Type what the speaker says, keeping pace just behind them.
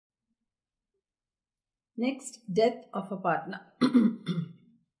Next, death of a partner.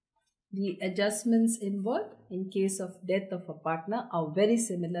 The adjustments involved in case of death of a partner are very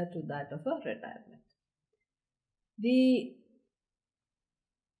similar to that of a retirement. The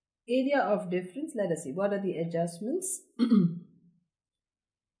area of difference, let us see, what are the adjustments?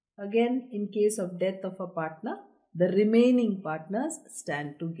 Again, in case of death of a partner, the remaining partners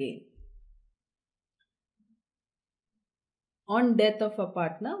stand to gain. On death of a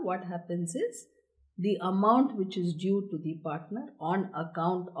partner, what happens is, the amount which is due to the partner on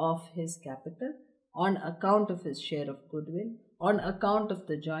account of his capital, on account of his share of goodwill, on account of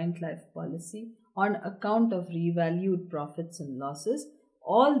the joint life policy, on account of revalued profits and losses,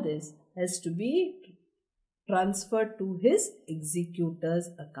 all this has to be transferred to his executor's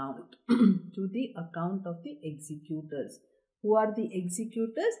account, to the account of the executors. Who are the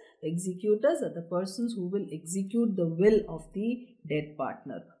executors? Executors are the persons who will execute the will of the dead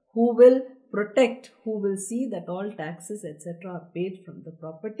partner, who will protect, who will see that all taxes etc. are paid from the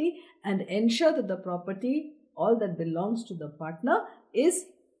property and ensure that the property, all that belongs to the partner, is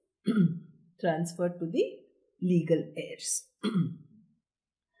transferred to the legal heirs.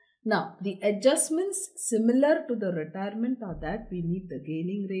 Now, the adjustments similar to the retirement are that we need the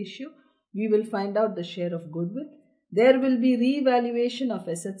gaining ratio. We will find out the share of goodwill. There will be revaluation of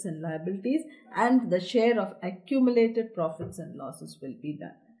assets and liabilities, and the share of accumulated profits and losses will be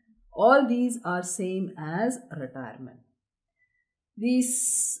done. All these are same as retirement.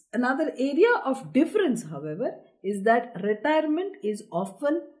 Another area of difference, however, is that retirement is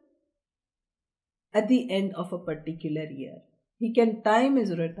often at the end of a particular year. He can time his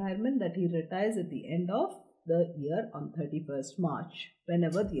retirement that he retires at the end of the year on 31st March,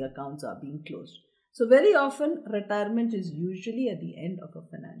 whenever the accounts are being closed. So very often retirement is usually at the end of a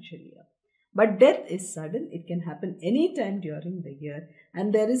financial year. But death is sudden. It can happen any time during the year.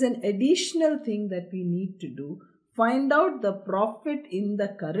 And there is an additional thing that we need to do. Find out the profit in the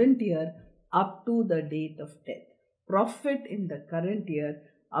current year up to the date of death. Profit in the current year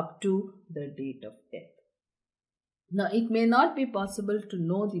up to the date of death. Now, it may not be possible to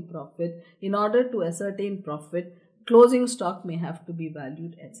know the profit. In order to ascertain profit, closing stock may have to be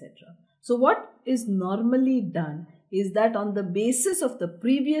valued, etc. So what is normally done is that on the basis of the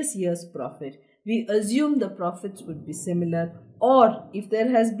previous year's profit, we assume the profits would be similar, or if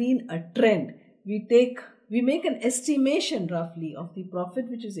there has been a trend, we make an estimation roughly of the profit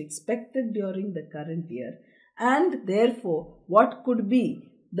which is expected during the current year, and therefore what could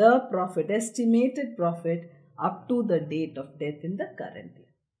be the profit, estimated profit up to the date of death in the current year.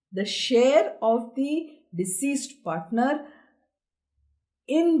 The share of the deceased partner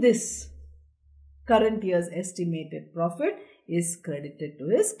in this current year's estimated profit is credited to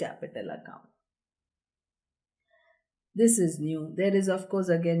his capital account. This is new. There is of course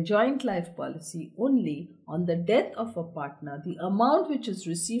again joint life policy. Only on the death of a partner, the amount which is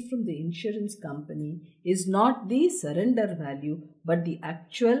received from the insurance company is not the surrender value but the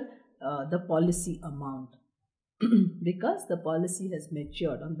actual the policy amount. Because the policy has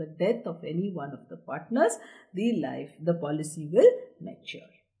matured. On the death of any one of the partners, the policy will mature.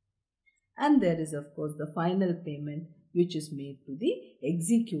 And there is of course the final payment which is made to the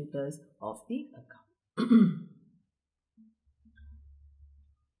executors of the account.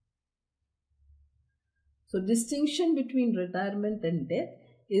 So distinction between retirement and death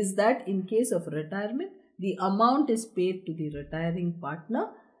is that in case of retirement, the amount is paid to the retiring partner.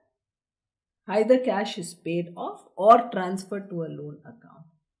 Either cash is paid off or transferred to a loan account.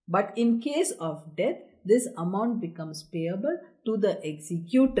 But in case of death, this amount becomes payable to the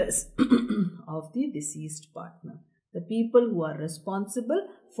executors of the deceased partner. The people who are responsible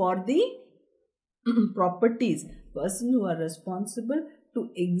for the properties, persons who are responsible to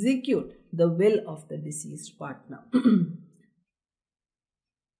execute the will of the deceased partner.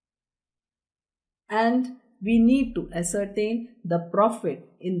 And we need to ascertain the profit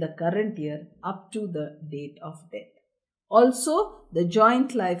in the current year up to the date of death. Also, the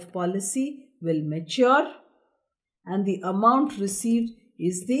joint life policy will mature and the amount received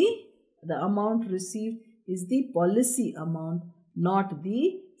is the policy amount, not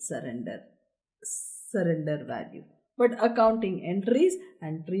the surrender value. But accounting entries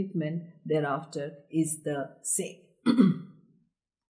and treatment thereafter is the same.